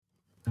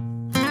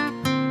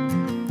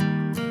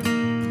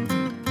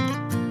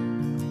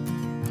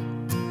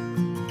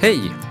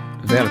Hej!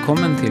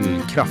 Välkommen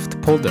till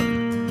Kraftpodden.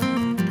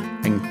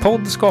 En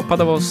podd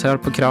skapad av oss här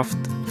på Kraft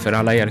för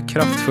alla er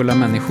kraftfulla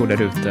människor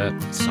där ute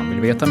som vill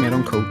veta mer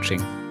om coaching.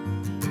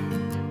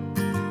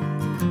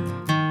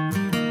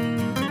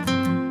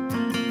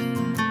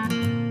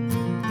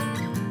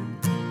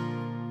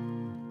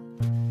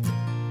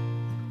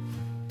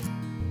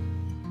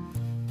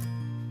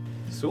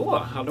 Så,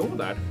 hallå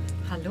där!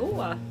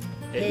 Hallå!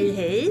 Hej,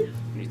 hej!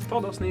 Nytt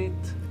poddavsnitt.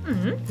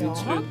 Nytt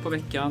slut på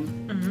veckan.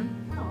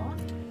 Ja.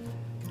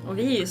 Och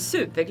vi är ju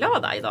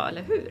superglada idag,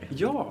 eller hur?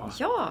 Ja!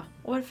 Ja,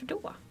 och varför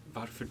då?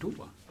 Varför då?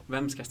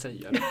 Vem ska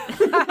säga det?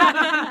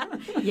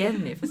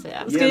 Jenny får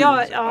säga. Ska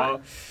jag, ja,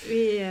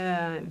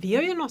 vi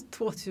har ju nått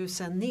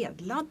 2000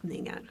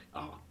 nedladdningar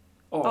Ja,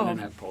 av den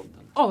här podden.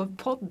 av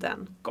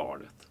podden.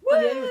 Galet. Och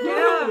vi har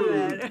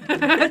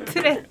gjort över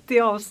 30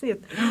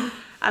 avsnitt.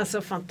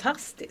 Alltså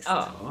fantastiskt.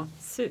 Ja,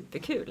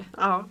 superkul.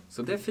 Ja.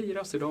 Så det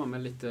firas idag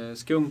med lite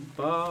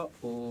skumpa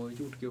och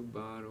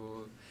jordgubbar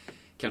och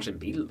kanske en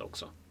bild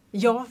också.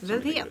 Ja, Som vem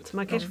vi lägger vet. ut.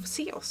 Man kanske får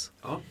se oss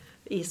Ja,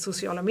 i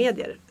sociala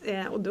medier.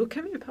 Och då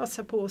kan vi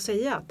passa på att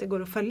säga att det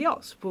går att följa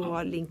oss på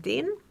Ja.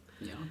 LinkedIn.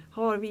 ja,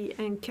 Har vi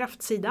en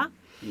kraftsida.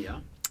 ja.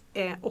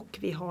 Och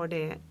vi har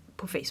det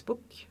på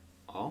Facebook.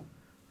 Ja,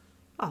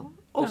 Ja.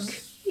 Och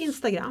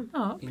Instagram.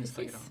 Ja,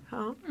 Instagram. precis.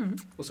 Ja.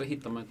 Och så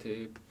hittar man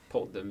till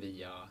podden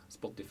via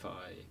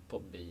Spotify,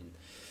 Podbean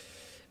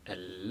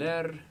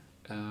eller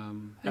Det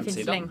hemsidan.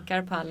 finns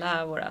länkar på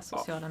alla våra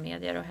sociala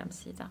medier och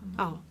hemsidan.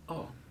 Ja.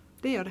 Ja,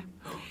 Det gör det.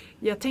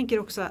 Jag tänker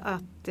också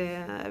att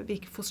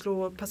vi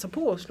får passa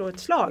på att slå ett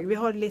slag. Vi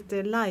har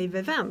lite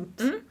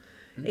live-event.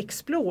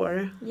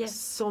 Explore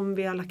Yes. som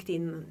vi har lagt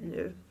in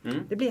nu.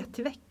 Det blir ett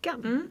i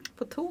veckan.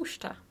 På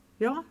torsdag.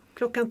 Ja,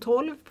 klockan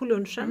 12 på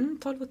lunchen.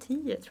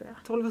 12:10 tror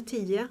jag.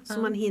 12:10 så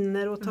man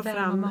hinner och ta Värma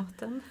fram,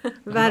 maten.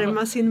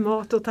 värma sin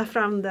mat och ta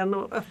fram den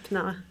och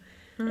öppna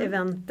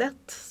eventet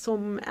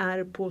som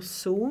är på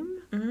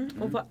Zoom.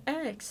 Och vad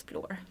är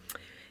Explore?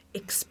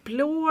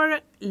 Explore,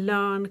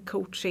 learn,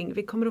 coaching.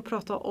 Vi kommer att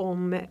prata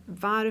om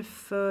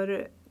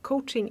varför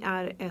coaching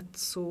är ett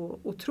så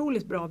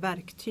otroligt bra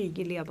verktyg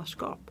i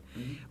ledarskap.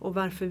 Och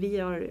varför vi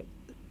har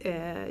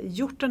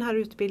gjort den här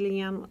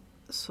utbildningen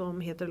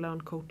som heter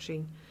Learn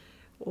Coaching.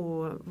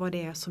 Och vad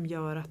det är som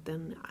gör att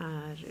den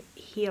är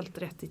helt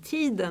rätt i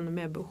tiden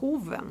med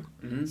behoven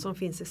som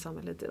finns i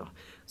samhället idag.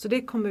 Så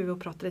det kommer vi att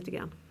prata lite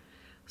grann.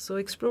 Så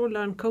Explore,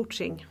 learn,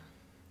 coaching.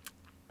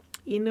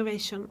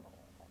 Innovation,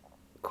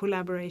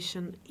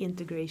 collaboration,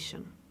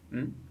 integration.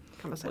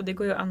 Kan man säga. Och det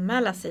går ju att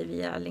anmäla sig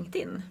via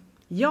LinkedIn.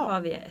 Ja,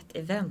 Har vi ett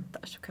event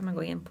där så kan man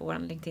gå in på vår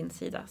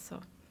LinkedIn-sida. Så.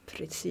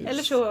 precis.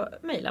 Eller så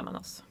mejlar man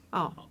oss.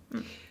 Ja.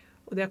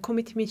 Och det har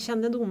kommit till min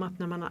kännedom att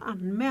när man har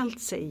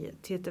anmält sig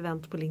till ett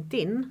event på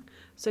LinkedIn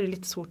så är det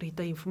lite svårt att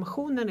hitta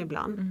informationen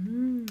ibland.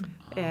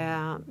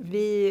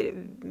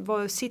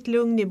 Sitt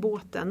lugn i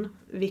båten.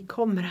 Vi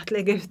kommer att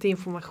lägga ut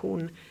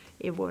information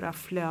i våra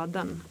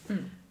flöden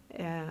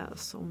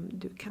som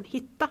du kan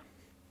hitta.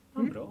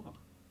 ja, bra.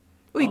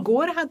 Och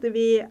igår hade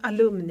vi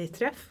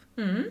alumniträff.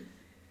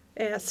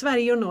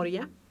 Sverige och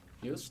Norge.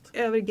 Just.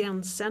 Över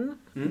gränsen.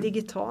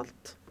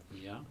 Digitalt.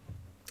 Ja.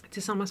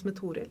 Tillsammans med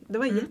Toril. Det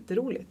var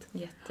jätteroligt.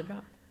 Jättebra.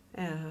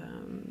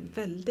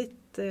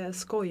 Väldigt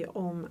skoj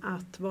om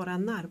att vara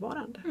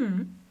närvarande.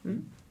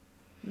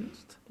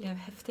 Just. Det är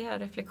häftiga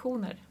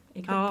reflektioner i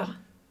gruppen.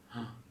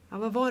 Ja,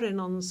 vad var det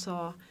någon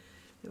sa?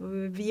 Det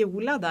var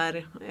Viola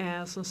där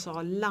som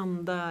sa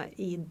landa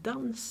i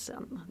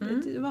dansen.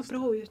 Det var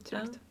bra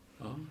uttryckt.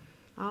 Ja.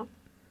 Ja.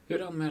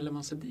 Hur anmäler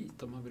man sig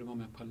dit om man vill vara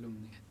med på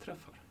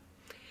alumniträffar?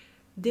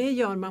 Det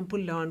gör man på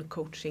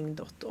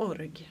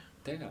learncoaching.org.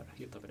 Där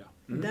hittar vi det.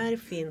 Där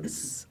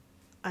finns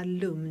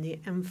Alumni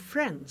and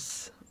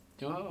Friends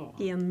Ja.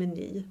 i en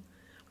meny.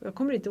 Och jag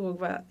kommer inte ihåg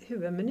vad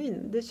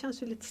huvudmenyn, det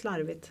känns ju lite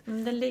slarvigt.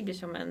 Den ligger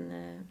som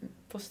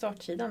på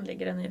startsidan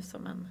ligger den ju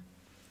som en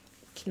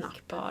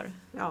knappbar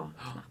Ja,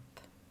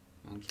 knapp.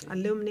 Okej.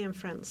 Alumni and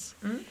Friends.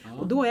 Ja.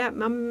 Och då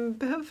man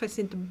behöver faktiskt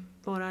inte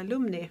vara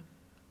alumni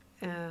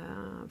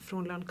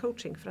från Learn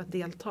Coaching för att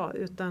delta,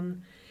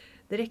 utan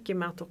det räcker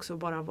med att också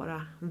bara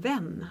vara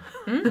vän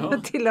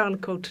Ja. till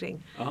Learn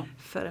Coaching Ja.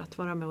 för att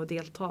vara med och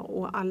delta.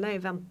 Och alla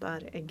event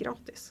där är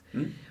gratis.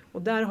 Mm.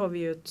 Och där har vi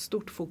ju ett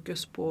stort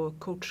fokus på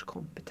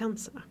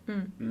coachkompetenserna.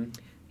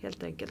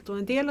 Helt enkelt. Och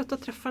en del av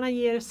träffarna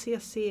ger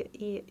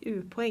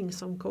CCEU-poäng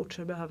som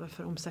coacher behöver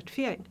för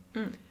omcertifiering.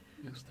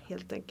 Just det.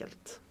 Helt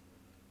enkelt.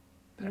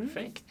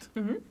 Perfekt.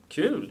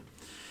 Kul.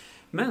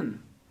 Men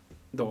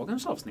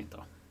dagens avsnitt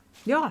då?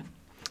 Ja,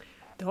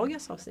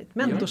 dagens avsnitt.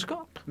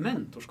 Mentorskap.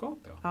 Mentorskap,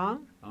 ja. Ja.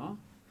 Ja.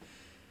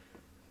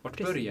 Vart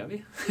Precis. börjar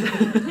vi?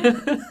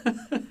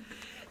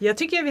 Jag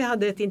tycker vi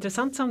hade ett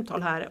intressant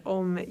samtal här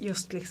om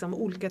just liksom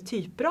olika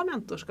typer av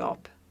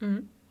mentorskap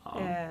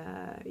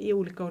i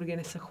olika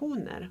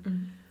organisationer.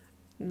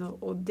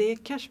 Och det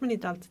kanske man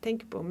inte alltid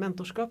tänker på.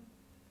 Mentorskap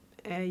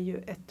är ju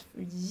ett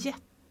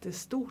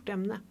jättestort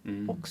ämne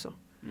också.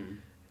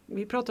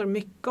 Vi pratar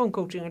mycket om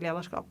coaching och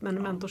ledarskap,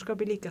 men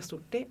mentorskap är lika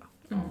stort det.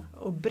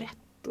 Och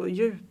brett och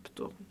djupt.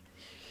 Och,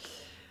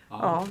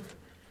 ja.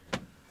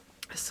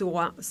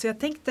 Så jag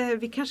tänkte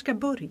vi kanske ska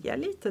börja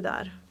lite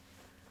där.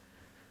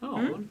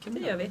 Ja, kan Det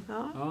gör vi.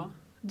 Ja. Ja.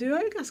 Du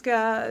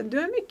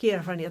har mycket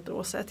erfarenhet,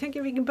 Åsa. Jag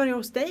tänker vi kan börja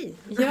hos dig.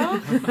 Ja,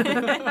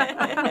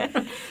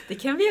 det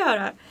kan vi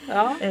göra.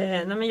 Ja.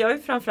 Nej, men jag har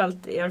ju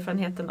framförallt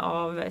erfarenheten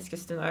av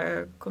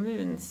Eskilstuna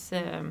kommuns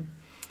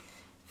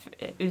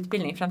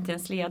utbildning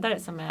Framtidens ledare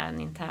som är en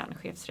intern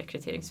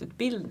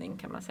chefsrekryteringsutbildning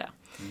kan man säga.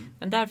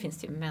 Men där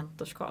finns det ju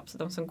mentorskap, så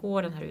de som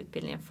går den här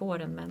utbildningen får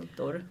en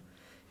mentor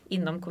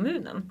inom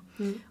kommunen.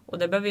 Och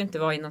det behöver ju inte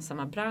vara inom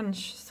samma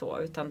bransch så,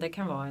 utan det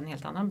kan vara en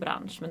helt annan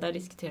bransch, men där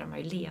diskuterar man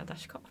ju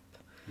ledarskap.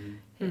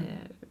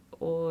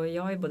 Och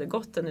jag har ju både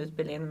gått den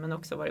utbildningen men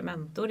också varit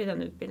mentor i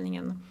den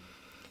utbildningen.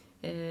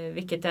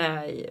 Vilket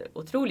är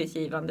otroligt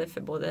givande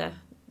för både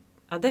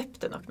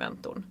adepten och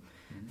mentorn.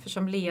 För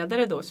som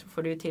ledare då så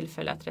får du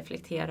tillfälle att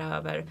reflektera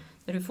över,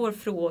 när du får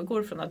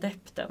frågor från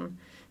adepten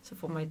så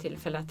får man ju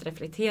tillfälle att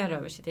reflektera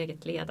över sitt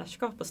eget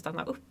ledarskap och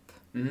stanna upp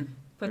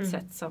på ett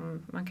sätt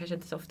som man kanske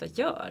inte så ofta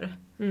gör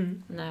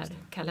när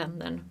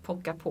kalendern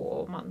pockar på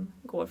och man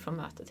går från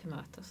möte till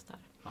möte och sådär.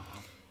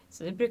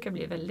 Så det brukar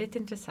bli väldigt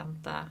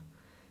intressanta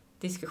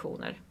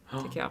diskussioner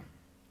tycker jag.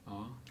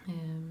 Ja.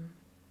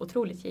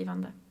 Otroligt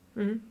givande.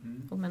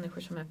 Och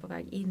människor som är på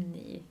väg in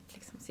i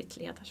liksom, sitt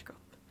ledarskap.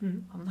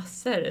 Och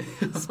massor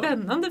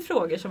spännande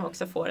frågor som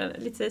också får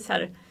en lite så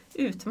här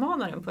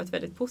utmanaren på ett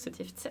väldigt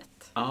positivt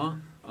sätt. Ja.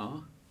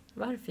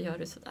 Varför gör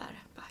du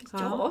sådär?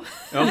 Ja.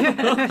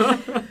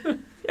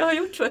 Jag har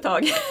gjort så ett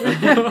tag.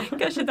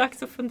 Kanske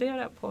dags att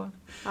fundera på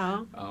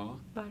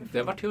varför.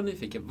 Det vart jag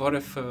nyfiken. Var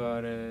det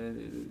för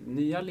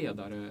nya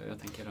ledare? Jag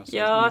tänker alltså,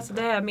 ja, alltså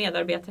det är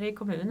medarbetare i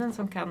kommunen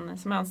som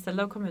är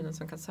anställda av kommunen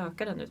som kan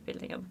söka den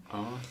utbildningen.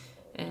 Ja.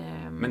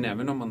 Men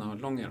även om man har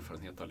lång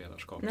erfarenhet av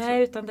ledarskap?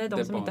 Nej, utan det är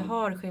de som inte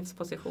har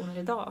chefspositioner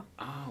idag.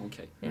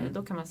 Okay.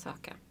 Då kan man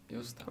söka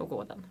och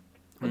gå den.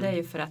 Och det är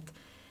ju för att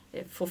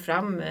få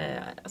fram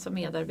alltså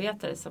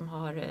medarbetare som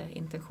har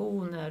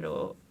intentioner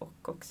och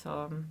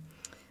också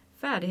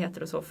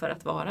färdigheter och så för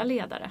att vara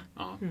ledare.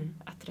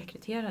 Att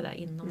rekrytera det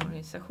inom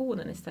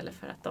organisationen istället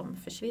för att de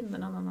försvinner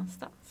någon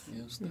annanstans.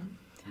 Just det.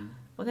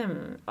 Och det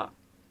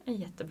är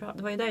jättebra.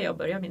 Det var ju där jag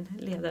började min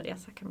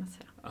ledarresa kan man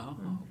säga.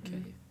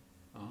 Okej.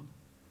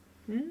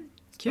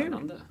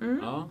 Kul.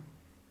 Ja.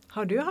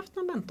 Har du haft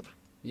någon mentor?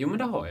 Jo, men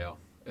det har jag.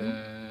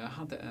 Jag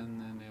hade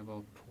en när jag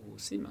var på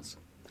Siemens.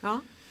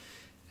 Ja.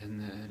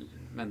 En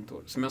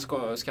mentor som jag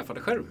skaffade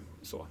själv.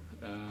 Så.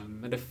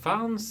 Men det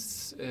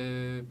fanns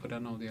på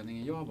den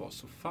avdelningen jag var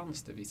så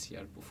fanns det viss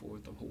hjälp att få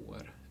utav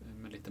HR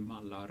med lite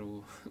mallar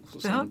och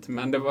sånt.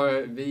 Men det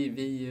var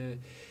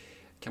vi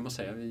kan man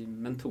säga, vi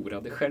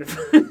mentorade själv.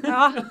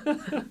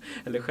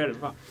 Eller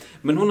själva.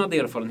 Men hon hade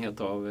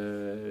erfarenhet av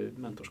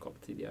mentorskap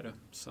tidigare.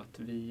 Så att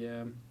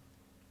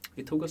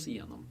vi tog oss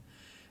igenom.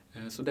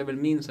 Så det är väl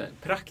min så här,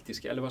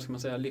 praktiska, eller vad ska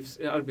man säga,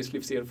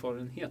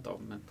 arbetslivserfarenhet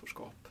av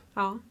mentorskap.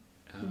 Ja.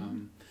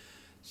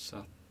 Så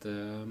att,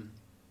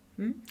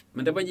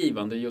 men det var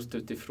givande just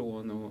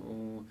utifrån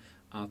och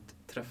att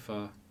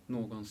träffa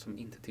någon som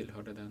inte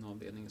tillhörde den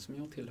avdelningen som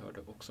jag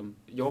tillhörde och som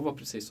jag var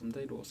precis som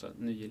dig då så här,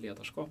 ny i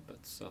ledarskapet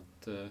så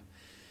att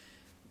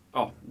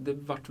det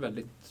vart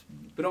väldigt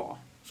bra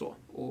så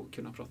och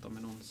kunna prata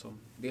med någon som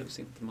dels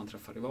inte man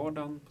träffar i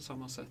vardagen på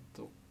samma sätt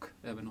och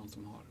även någon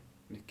som har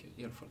mycket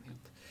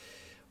erfarenhet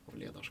av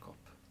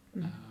ledarskap.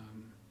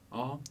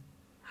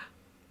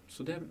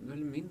 Så det är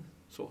väl min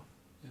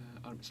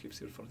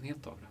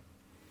arbetslivserfarenhet av det.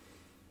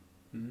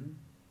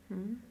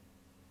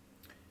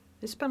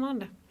 Det är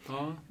spännande.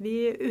 Ja.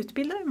 Vi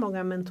utbildar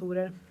många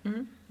mentorer.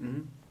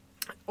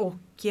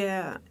 Och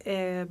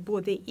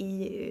både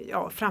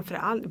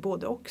framförallt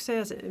både och,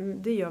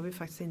 det gör vi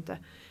faktiskt inte.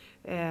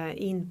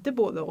 Inte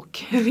både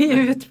och.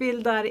 Vi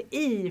utbildar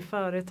i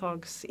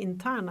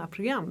företagsinterna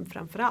program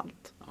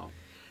framförallt.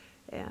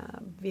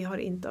 Vi har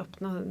inte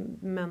öppnat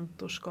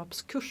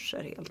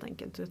mentorskapskurser helt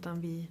enkelt.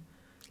 Utan vi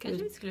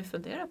skulle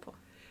fundera på.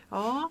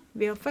 Ja,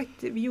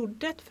 vi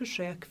gjorde ett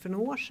försök för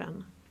några år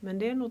sedan. Men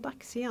det är nog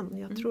dags igen.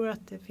 Jag tror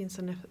att det finns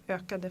en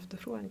ökad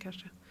efterfrågan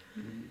kanske.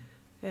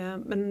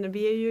 Men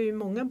vi är ju i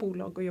många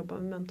bolag och jobbar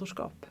med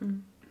mentorskap.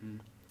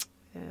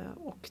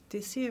 Och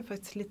det ser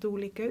faktiskt lite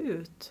olika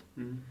ut.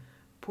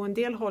 På en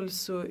del håll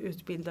så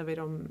utbildar vi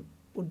dem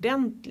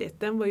ordentligt.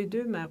 Den var ju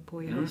du med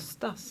på i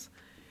höstas.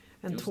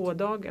 En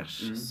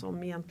 2-dagars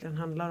som egentligen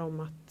handlar om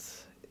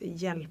att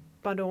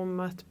hjälpa dem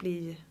att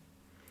bli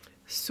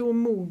så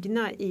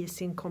mogna i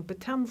sin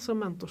kompetens och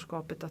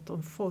mentorskapet att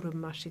de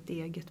formar sitt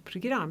eget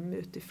program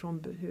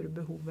utifrån hur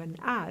behoven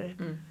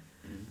är.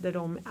 Där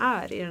de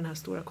är i den här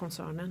stora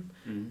koncernen.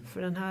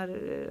 För den här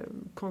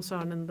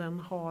koncernen den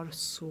har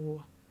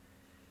så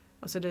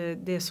alltså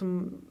det är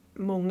så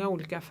många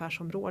olika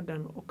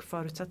affärsområden och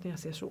förutsättningar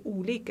ser så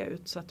olika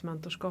ut så att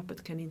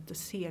mentorskapet kan inte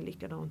se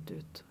likadant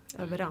ut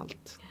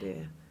överallt. Det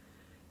är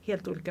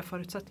helt olika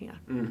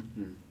förutsättningar.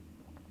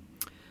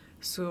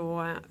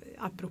 Så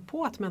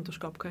apropå att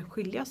mentorskap kan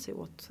skilja sig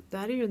åt,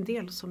 där är ju en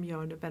del som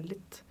gör det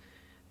väldigt,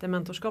 där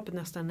mentorskapet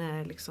nästan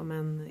är liksom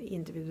en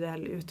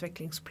individuell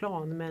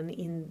utvecklingsplan med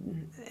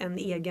en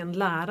egen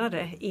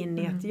lärare in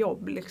i ett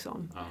jobb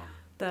liksom. Ja.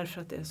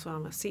 Därför att det är så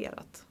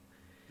avancerat.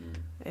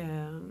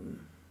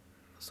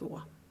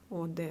 Så.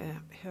 Och det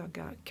är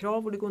höga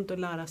krav och det går inte att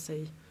lära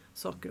sig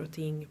saker och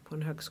ting på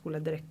en högskola.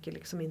 Det räcker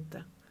liksom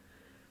inte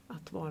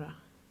att vara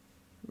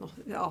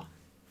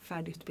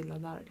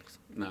färdigutbildad där.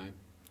 Liksom. Nej.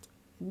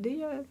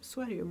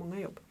 Så är det ju många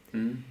jobb.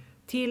 Mm.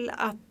 Till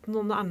att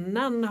någon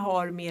annan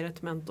har mer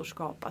ett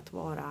mentorskap att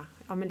vara,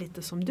 men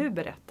lite som du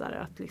berättar,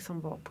 att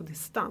liksom vara på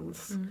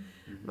distans.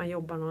 Man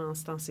jobbar någon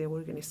annanstans i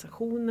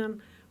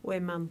organisationen och är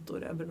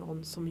mentor över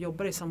någon som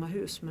jobbar i samma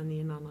hus men i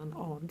en annan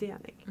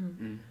avdelning.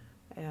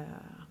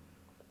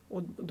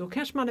 Och då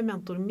kanske man är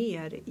mentor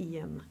mer i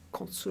en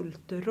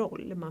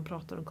konsultroll. Man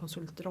pratar om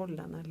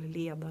konsultrollen eller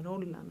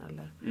ledarrollen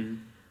eller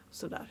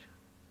sådär.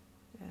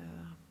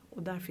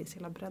 Och där finns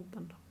hela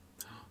bredden då.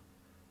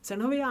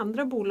 Sen har vi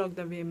andra bolag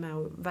där vi är med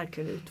och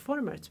verkligen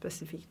utformar ett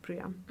specifikt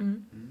program.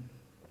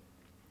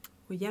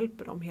 Och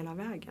hjälper dem hela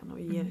vägen och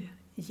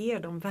ger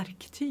dem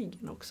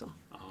verktygen också.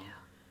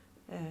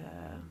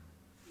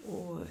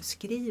 Och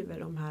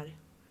skriver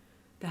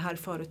det här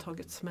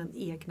företaget som en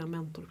egna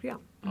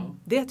mentorprogram.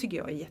 Det tycker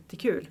jag är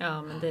jättekul.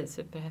 Ja, men det är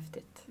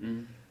superhäftigt.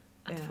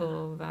 Att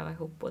få väva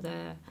ihop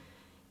både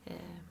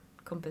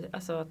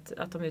alltså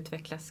att de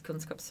utvecklas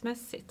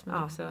kunskapsmässigt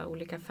men också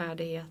olika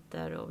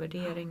färdigheter och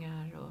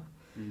värderingar och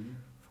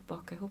få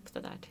baka ihop det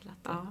där till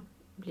att det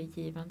blir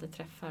givande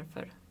träffar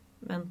för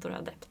mentor och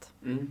adept.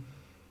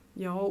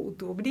 Ja, och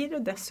då blir det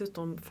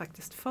dessutom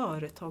faktiskt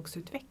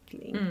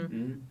företagsutveckling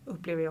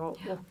upplever jag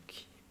och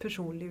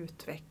personlig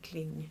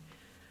utveckling.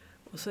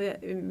 Och så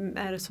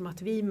är det som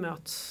att vi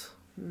möts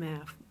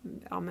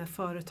med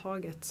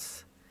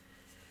företagets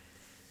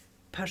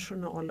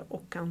personal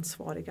och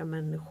ansvariga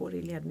människor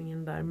i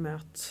ledningen där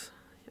möts,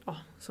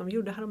 som vi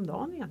gjorde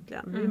häromdagen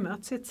egentligen. Vi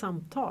möts i ett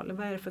samtal.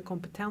 Vad är det för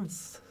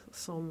kompetens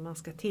som man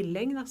ska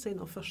tillägna sig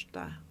de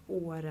första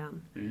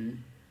åren?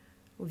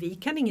 Och vi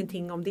kan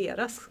ingenting om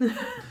deras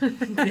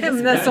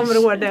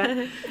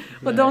ämnesområde.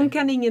 Och de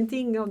kan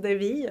ingenting om det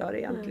vi gör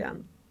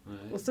egentligen.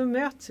 Och så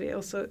möts vi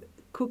och så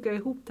kokar vi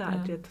ihop det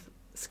här till ett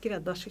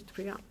skräddarsytt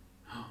program.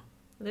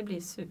 Det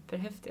blir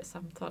superhäftiga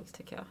samtal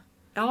tycker jag.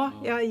 Ja,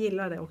 jag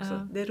gillar det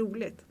också. Det är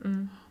roligt.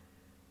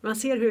 Man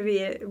ser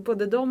hur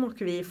både de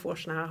och vi får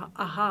såna här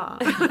aha.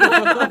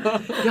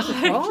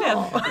 Ja,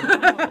 verkligen.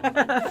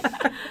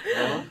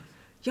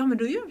 Ja, men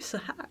då gör vi så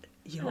här.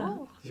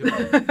 Ja.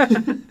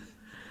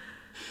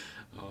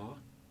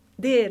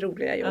 Det är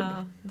roliga jobb.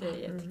 Ja, det är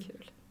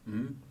jättekul.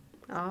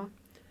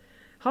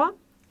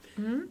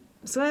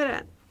 Så är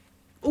det.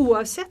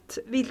 Oavsett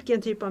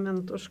vilken typ av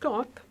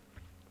mentorskap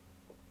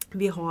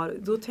vi har,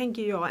 då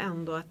tänker jag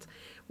ändå att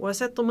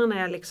oavsett om man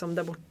är liksom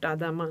där borta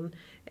där man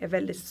är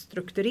väldigt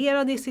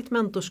strukturerad i sitt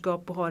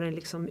mentorskap och har en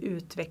liksom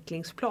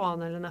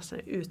utvecklingsplan eller nästan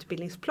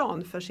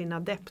utbildningsplan för sin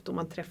adept och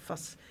man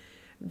träffas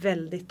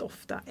väldigt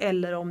ofta.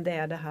 Eller om det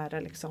är det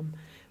här liksom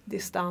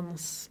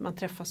distans, man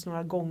träffas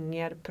några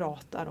gånger,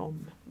 pratar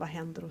om vad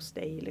händer hos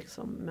dig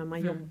liksom, men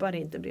man jobbar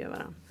inte bredvid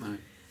varandra. Nej.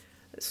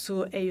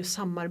 Så är ju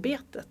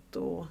samarbetet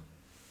och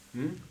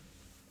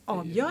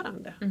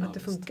avgörande att det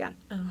funkar.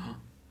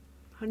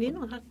 Har ni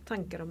några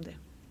tankar om det?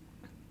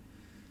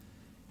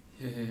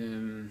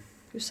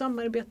 Hur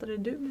samarbetade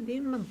du med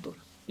din mentor?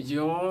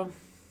 Ja,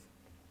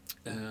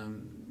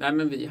 nej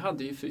men vi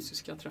hade ju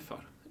fysiska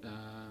träffar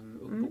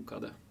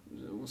uppbokade.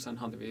 Och sen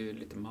hade vi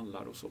lite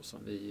mallar och så som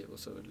vi och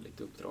så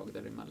lite uppdrag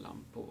däremellan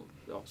på,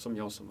 som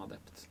jag som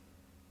adept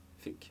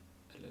fick.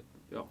 Eller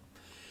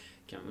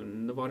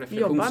det var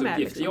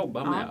reflektionsuppgift.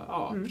 Jobba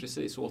med,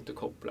 precis,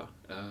 återkoppla.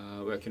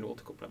 Och jag kunde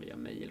återkoppla via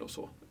mejl och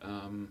så.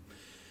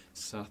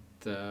 Så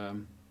att...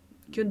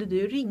 Kunde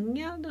du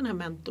ringa den här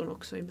mentorn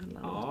också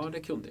emellan? Ja, det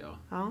kunde jag.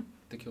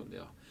 Det kunde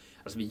jag.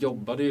 Alltså vi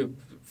jobbade ju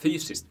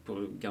fysiskt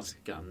på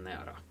ganska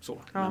nära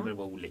så. Men det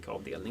var olika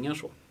avdelningar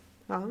så.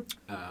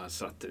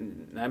 Så att,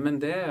 nej men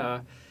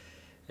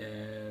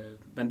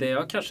det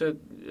jag kanske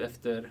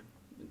efter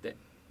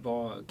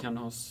kan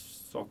ha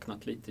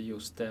saknat lite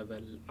just det är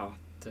väl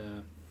att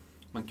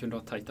man kunde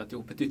ha tajtat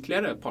ihop ett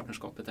ytterligare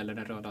partnerskapet eller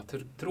den röda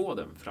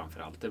tråden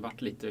framförallt. Det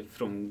vart lite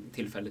från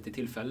tillfälle till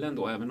tillfälle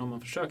ändå, även om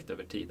man försökt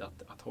över tid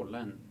att hålla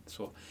en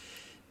så.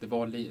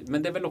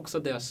 Men det är väl också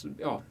det,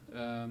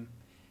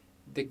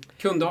 det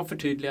kunde ha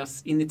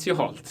förtydligats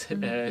initialt.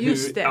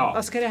 Just det,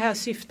 vad ska det här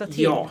syfta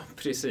till? Ja,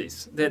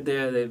 precis. Det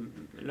är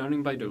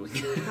learning by doing.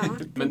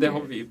 Men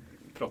det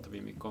pratar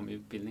vi mycket om i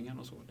utbildningen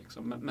och så.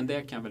 Liksom. Men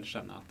det kan jag väl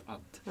känna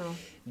att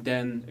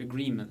den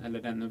agreement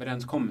eller den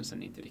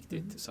överenskommelsen inte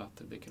riktigt så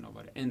att det kunde ha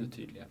varit ännu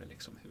tydligare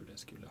liksom, hur det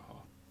skulle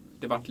ha.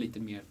 Det vart lite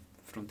mer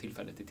från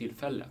tillfälle till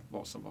tillfälle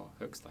vad som var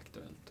högst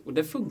aktuellt. Och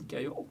det funkar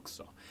ju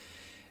också.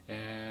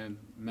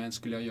 Men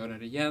skulle jag göra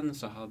det igen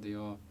så hade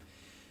jag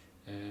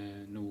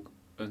nog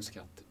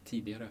önskat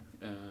tidigare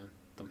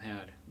de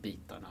här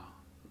bitarna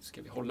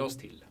ska vi hålla oss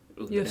till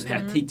under den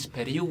här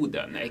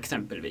tidsperioden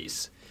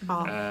exempelvis.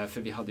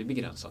 För vi hade ju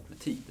begränsat med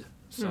tid.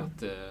 Så att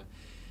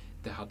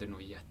det hade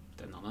nog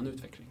gett en annan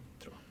utveckling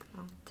tror jag.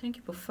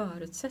 Tänk på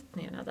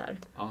förutsättningarna där.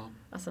 Ja.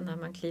 Alltså när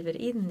man kliver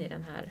in i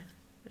den här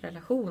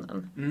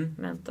relationen,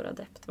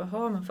 mentor-adept. Vad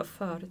har man för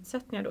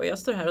förutsättningar då? Jag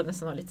står här och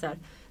nästan har lite så här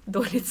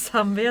dåligt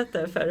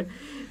samvete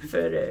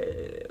för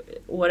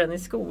åren i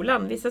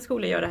skolan. Vissa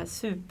skolor gör det här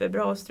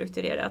superbra och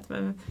strukturerat,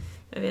 men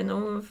vi är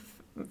nog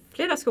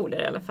flera skolor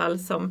i alla fall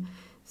som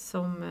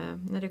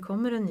när det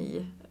kommer en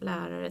ny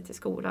lärare till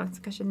skolan,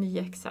 kanske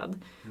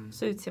nyexad,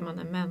 så utser man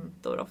en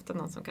mentor, ofta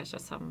någon som kanske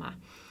har samma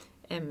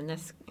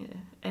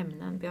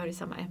ämnen, vi har i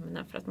samma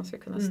ämnen för att man ska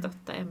kunna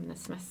stötta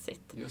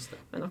ämnesmässigt. Just det.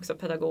 Men också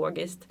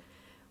pedagogiskt.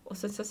 Och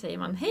så säger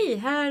man, hej,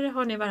 här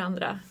har ni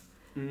varandra.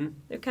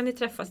 Nu kan ni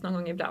träffas någon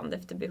gång ibland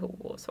efter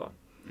behov och så.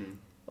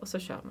 Och så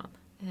kör man.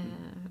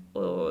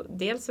 Och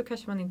dels så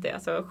kanske man inte,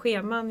 alltså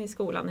scheman i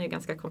skolan är ju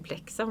ganska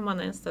komplexa om man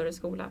är en större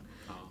skola.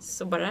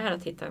 Så bara det här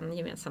att hitta en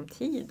gemensam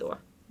tid då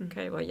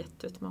kan ju vara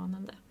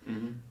jätteutmanande.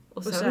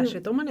 Och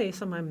särskilt om man är i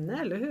samma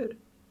ämne, eller hur?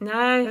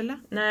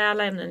 Nej,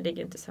 alla ämnen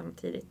ligger inte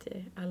samtidigt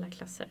i alla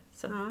klasser.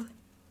 Så att,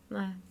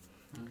 nej.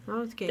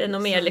 Okay. Det är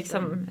nog mer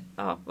liksom,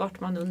 vart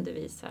man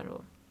undervisar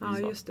och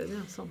så. Just det. Det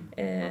är sån.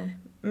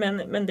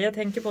 Men det jag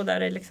tänker på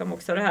där är liksom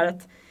också det här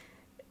att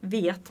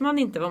vet man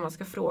inte vad man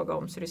ska fråga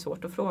om så är det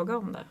svårt att fråga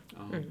om det.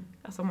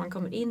 Alltså om man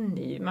kommer in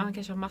i, man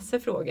kanske har massor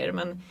frågor,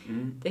 men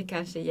det är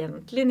kanske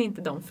egentligen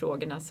inte de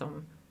frågorna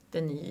som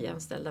den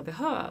nyanställda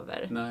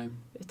behöver. Nej.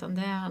 Utan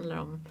det handlar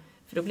om,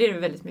 för då blir det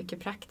väldigt mycket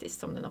praktiskt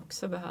som den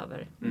också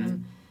behöver.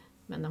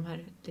 Men de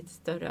här lite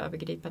större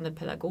övergripande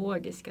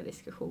pedagogiska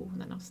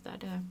diskussionerna och så där,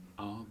 det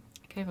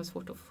kan ju vara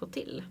svårt att få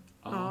till.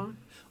 Ja.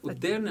 Och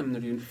där nämner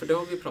du ju, för det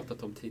har vi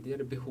pratat om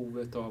tidigare,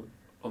 behovet av,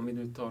 om vi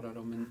nu talar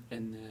om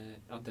en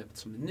adept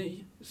som är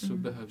ny, så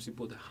behövs ju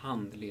både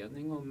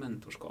handledning och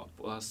mentorskap.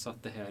 Och alltså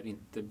att det här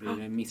inte blir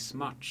en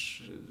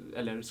missmatch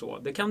eller så.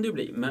 Det kan det ju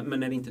bli, men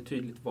när det inte är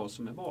tydligt vad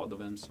som är vad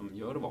och vem som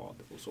gör vad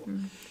och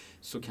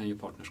så kan ju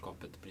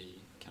partnerskapet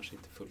bli kanske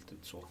inte fullt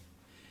ut så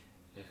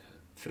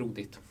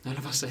frodigt.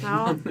 Eller vad säger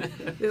man?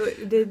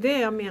 Det är det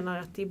jag menar,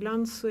 att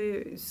ibland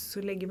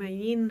så lägger man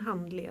ju in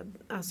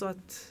alltså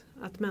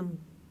att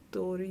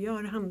mentor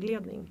gör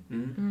handledning.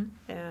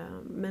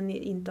 Men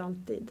inte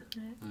alltid.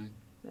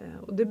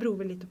 Och det beror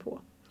väl lite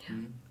på.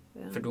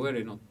 För då är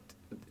det något,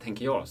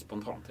 tänker jag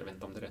spontant, jag vet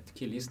inte om det är rätt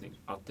killgissning,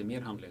 att det är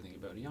mer handledning i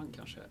början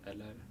kanske,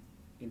 eller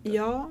inte?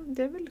 Ja,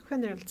 det är väl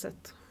generellt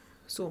sett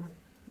så.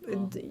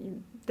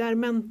 Där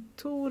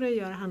mentorer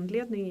gör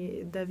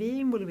handledning, där vi är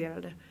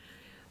involverade,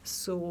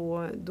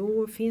 så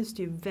då finns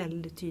det ju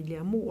väldigt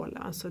tydliga mål.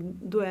 Alltså,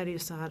 då är det ju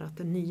så här att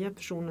den nya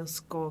personen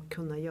ska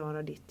kunna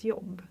göra ditt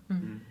jobb.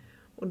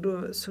 Och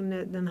då, så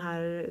när den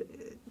här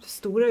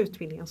stora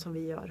utbildningen som vi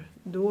gör,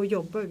 då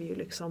jobbar vi ju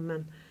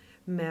liksom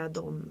med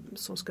de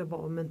som ska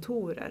vara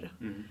mentorer.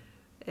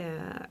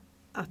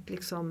 Att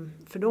liksom,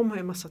 för de har ju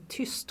en massa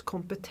tyst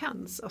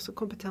kompetens, alltså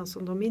kompetens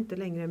som de inte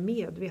längre är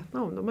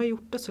medvetna om. De har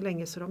gjort det så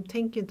länge så de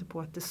tänker inte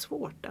på att det är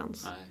svårt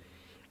ens. Nej.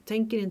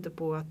 Tänker inte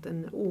på att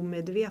en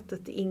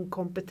omedvetet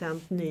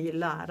inkompetent ny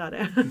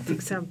lärare till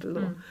exempel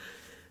då,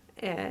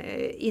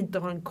 inte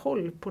har en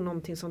koll på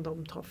någonting som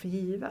de tar för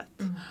givet.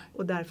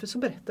 Och därför så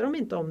berättar de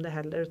inte om det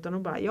heller, utan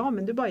de bara,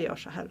 men du bara gör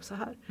så här och så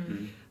här.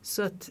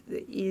 Så att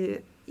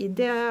i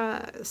det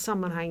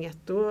sammanhanget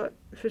då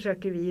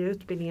försöker vi i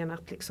utbildningen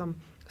att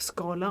liksom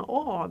skala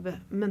av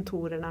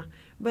mentorerna.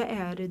 Vad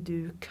är det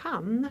du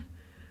kan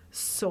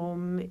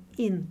som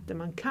inte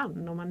man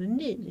kan om man är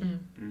ny?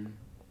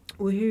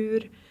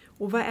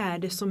 Och vad är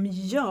det som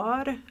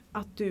gör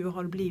att du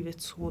har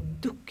blivit så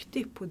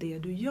duktig på det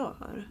du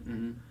gör?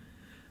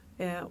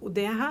 Och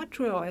det här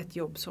tror jag är ett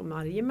jobb som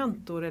varje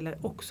mentor,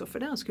 eller också för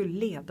den skulle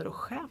ledare och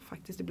chef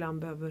faktiskt ibland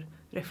behöver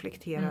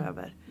reflektera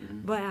över.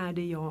 Vad är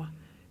det jag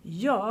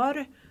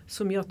gör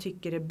som jag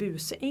tycker är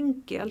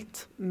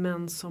busenkelt,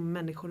 men som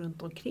människor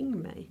runt omkring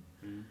mig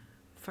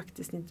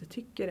faktiskt inte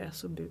tycker är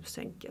så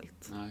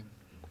busenkelt? Nej.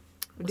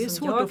 Och det är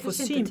svårt att få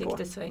syn på. Jag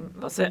kanske inte tyckte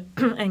var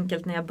så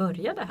enkelt när jag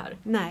började här.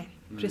 Nej,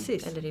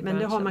 precis. Men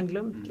det har man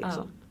glömt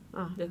liksom.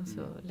 Det var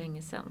så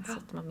länge sedan så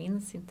att man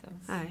minns inte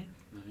ens. Nej.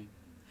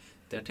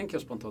 Där tänker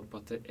jag spontant på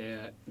att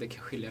det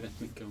kan skilja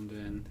rätt mycket om du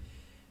är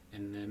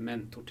en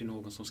mentor till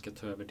någon som ska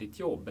ta över ditt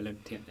jobb, eller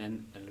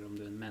om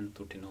du är en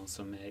mentor till någon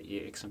som är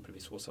i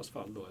exempelvis Åsas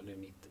fall då, eller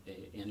i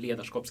en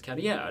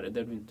ledarskapskarriär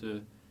där du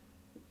inte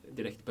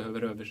direkt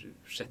behöver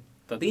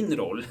översätta din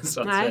roll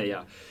så att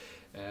säga.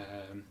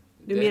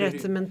 Det är mer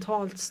ett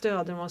mentalt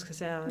stöd, om man ska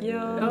säga.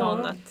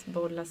 Någon att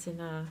bolla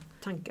sina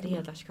tankar,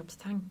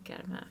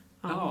 ledarskapstankar med.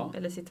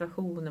 Eller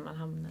situationer man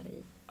hamnar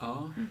i.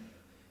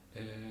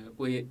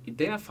 Och i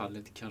det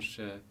fallet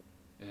kanske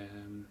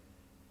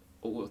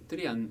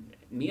återigen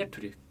mer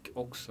tryck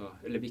också,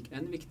 eller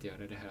än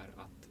viktigare det här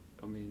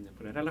att, om vi är inne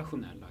på det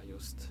relationella,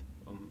 just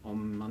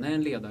om man är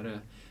en ledare,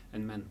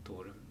 en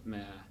mentor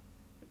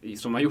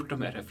som har gjort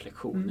de här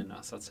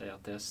reflektionerna så att säga,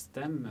 att det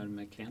stämmer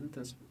med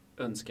klientens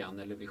önskan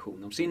eller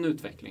vision om sin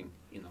utveckling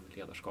inom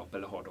ledarskap,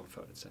 eller har de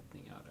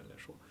förutsättningar eller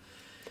så.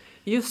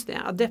 Just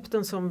det,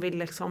 adepten som vill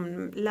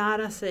liksom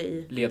lära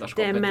sig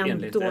ledarskapet det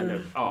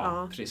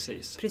mentorn.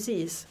 precis.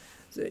 Precis.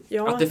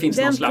 ja, att det finns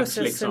den någon slags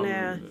processen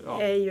liksom,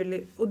 är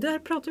ju, och där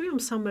pratar vi om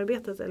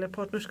samarbetet eller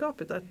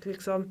partnerskapet, att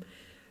liksom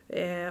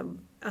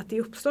att i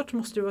uppstart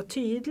måste det vara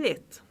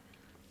tydligt.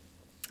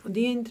 Och det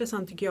är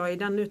intressant tycker jag, i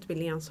den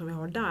utbildningen som vi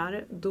har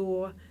där,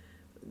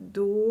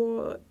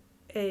 då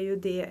är ju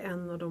det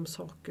en av de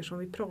saker som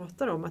vi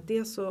pratar om, att det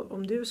är så,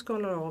 om du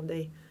skalar av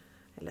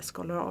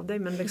dig,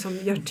 men liksom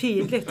gör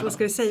tydligt, vad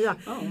ska vi säga?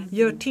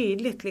 Gör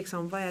tydligt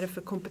liksom, vad är det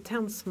för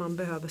kompetens man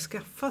behöver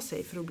skaffa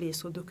sig för att bli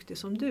så duktig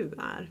som du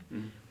är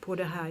på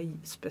det här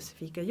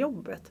specifika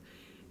jobbet.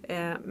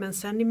 Men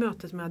sen i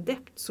mötet med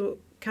adept så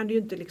kan du ju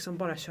inte liksom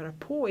bara köra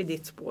på i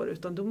ditt spår,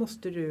 utan då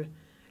måste du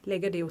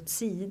lägga det åt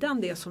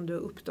sidan, det som du har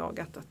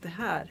uppdagat att det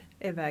här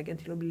är vägen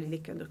till att bli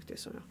lika duktig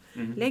som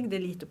jag. Lägg det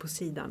lite på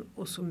sidan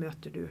och så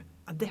möter du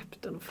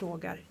adepten och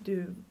frågar,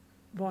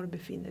 var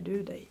befinner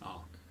du dig?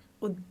 Ja.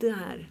 Och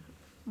där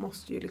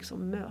måste ju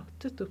liksom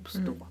mötet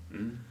uppstå.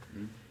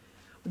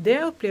 Och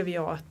det upplever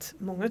jag att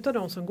många av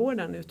de som går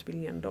den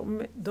utbildningen,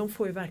 de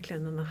får ju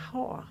verkligen en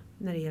aha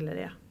när det gäller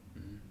det.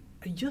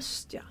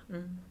 Just ja,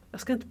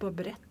 jag ska inte bara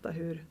berätta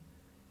hur,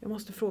 jag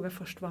måste fråga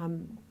först vad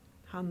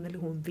han eller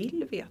hon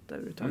vill veta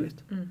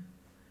överhuvudtaget.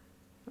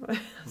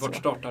 Vart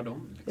startar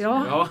de? Liksom?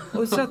 Ja,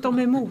 och så att de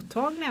är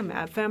mottagliga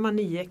med. För är man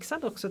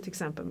nyexad också till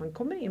exempel, man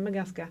kommer in med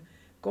ganska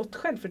gott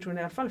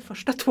självförtroende i alla fall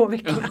första 2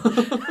 veckorna.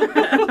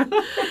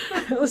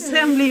 Och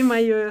sen blir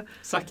man ju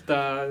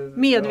sakta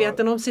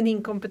medveten om sin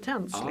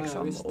inkompetens.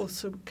 Liksom. Ja, och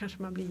så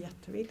kanske man blir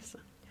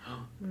jättevilsen.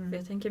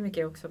 Jag tänker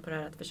mycket också på det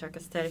här att försöka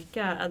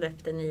stärka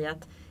adepten i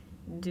att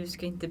du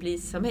ska inte bli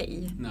som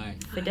mig. Nej.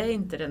 För det är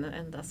inte den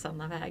enda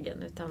sanna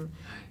vägen, utan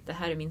det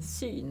här är min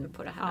syn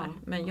på det här.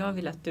 Men jag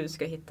vill att du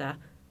ska hitta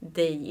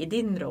dig i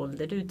din roll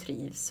där du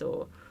trivs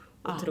och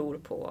tror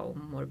på och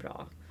mår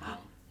bra.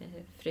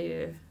 För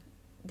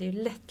det är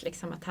ju lätt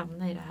liksom att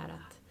hamna i det här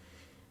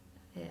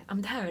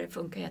att det här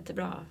funkar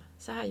jättebra,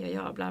 så här gör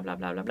jag, bla bla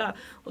bla bla bla.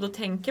 Och då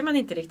tänker man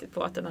inte riktigt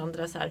på att den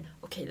andra så här,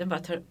 okej, den bara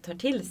tar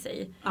till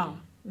sig.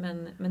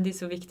 Men det är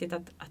så viktigt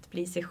att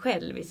bli sig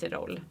själv i sin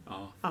roll.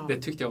 Ja,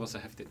 det tyckte jag var så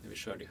häftigt när vi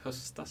körde i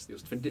höstas.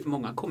 Just för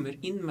många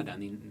kommer in med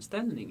den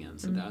inställningen.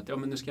 Så där, att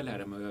men nu ska jag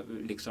lära mig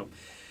liksom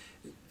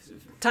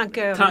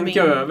tanka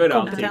över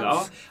allting.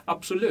 Ja,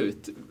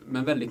 absolut.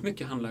 Men väldigt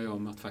mycket handlar ju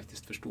om att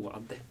faktiskt förstå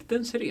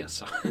adeptens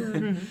resa.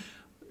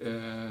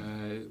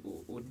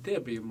 Och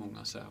det blir ju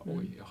många så här,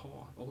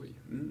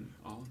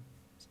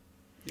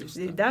 just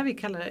det är där vi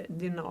kallar det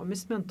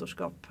dynamiskt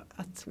mentorskap.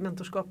 Att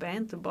mentorskap är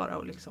inte bara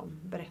att liksom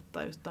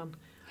berätta, utan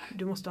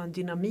du måste ha en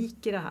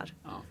dynamik i det här.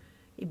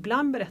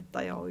 Ibland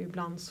berättar jag och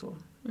ibland så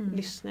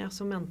lyssnar jag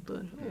som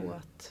mentor, och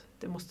att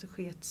det måste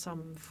ske ett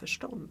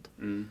samförstånd.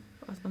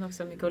 Och att man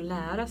också har mycket att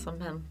lära som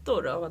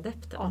mentor av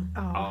adepten.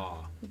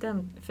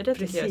 För det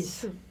tycker jag är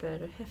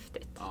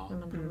superhäftigt när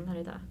man hamnar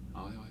i det.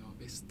 Ja,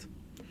 visst.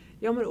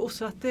 Ja, men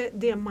också att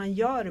det man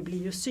gör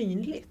blir ju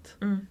synligt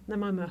när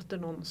man möter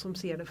någon som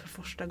ser det för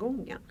första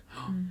gången.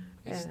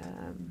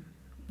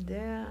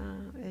 Det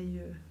är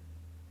ju...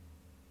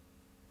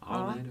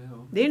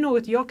 Det är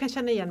något jag kan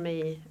känna igen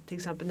mig i, till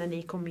exempel när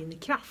ni kom in i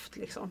kraft.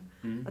 Liksom.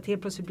 Att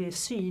helt plötsligt blir det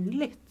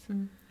synligt.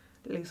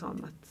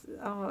 Liksom, att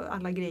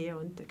alla grejer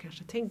jag inte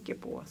kanske tänker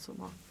på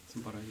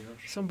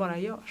som bara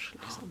görs.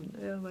 Liksom.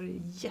 Det har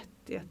varit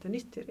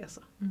jättenyttig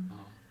resa.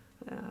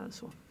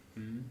 Så.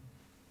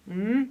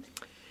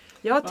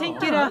 Jag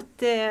tänker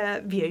att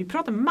vi har ju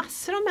pratat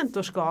massor om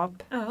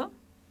mentorskap.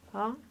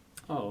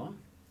 Ja,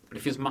 det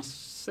finns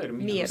massor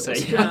mer att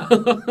säga.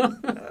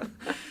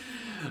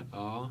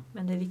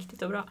 Men det är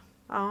viktigt och bra.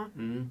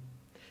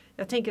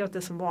 Jag tänker att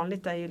det som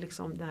vanligt är ju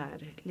liksom det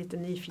här lite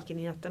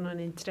nyfikenheten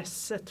och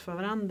intresset för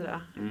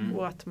varandra.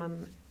 Och att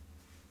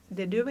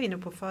det du var inne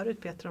på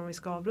förut Petra, om vi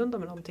ska avrunda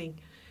med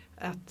någonting,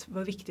 att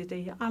vad viktigt det är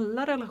i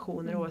alla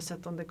relationer,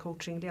 oavsett om det är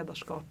coaching,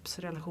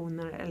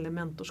 ledarskapsrelationer eller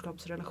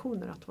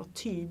mentorskapsrelationer, att vara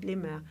tydlig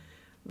med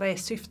vad är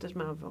syftet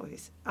med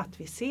att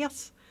vi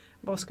ses,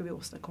 vad ska vi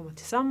åstadkomma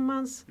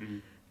tillsammans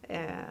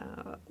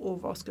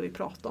och vad ska vi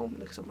prata om,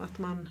 liksom, att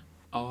man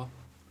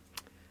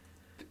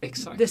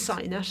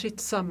designar sitt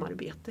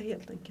samarbete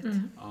helt enkelt.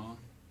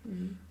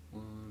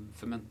 Och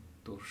för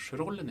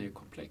mentorsrollen är ju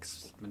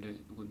komplex, men det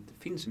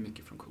finns ju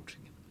mycket från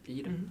coachingen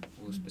i den,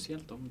 och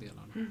speciellt de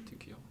delarna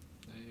tycker jag.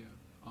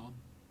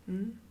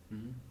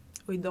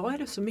 Och idag är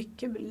det så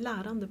mycket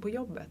lärande på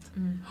jobbet.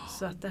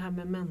 Så att det här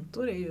med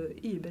mentor är ju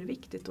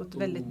überviktigt och ett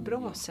väldigt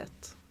bra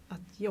sätt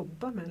att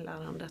jobba med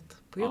lärandet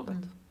på jobbet.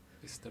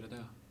 Visst är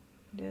det.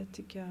 Det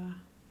tycker jag.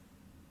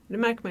 Det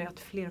märker man ju att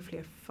fler och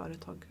fler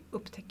företag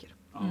upptäcker.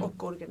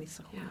 Och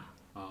organisationer.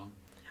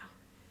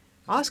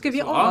 Ska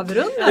vi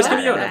avrunda? Det ska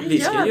vi göra. Vi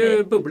ska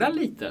ju bubbla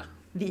lite.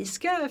 Vi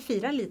ska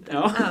fira lite.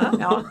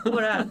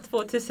 Våra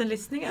 2000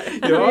 lyssningar.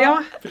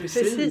 Ja,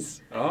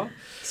 precis.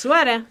 Så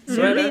är det. Nu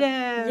blir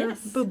det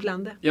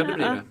bubblande. Ja, det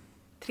blir det.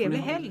 Trevlig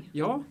helg.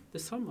 Ja,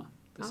 detsamma.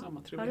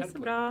 Trevlig helg. Ha det så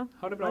bra.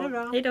 Ha det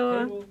bra. Hej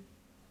då.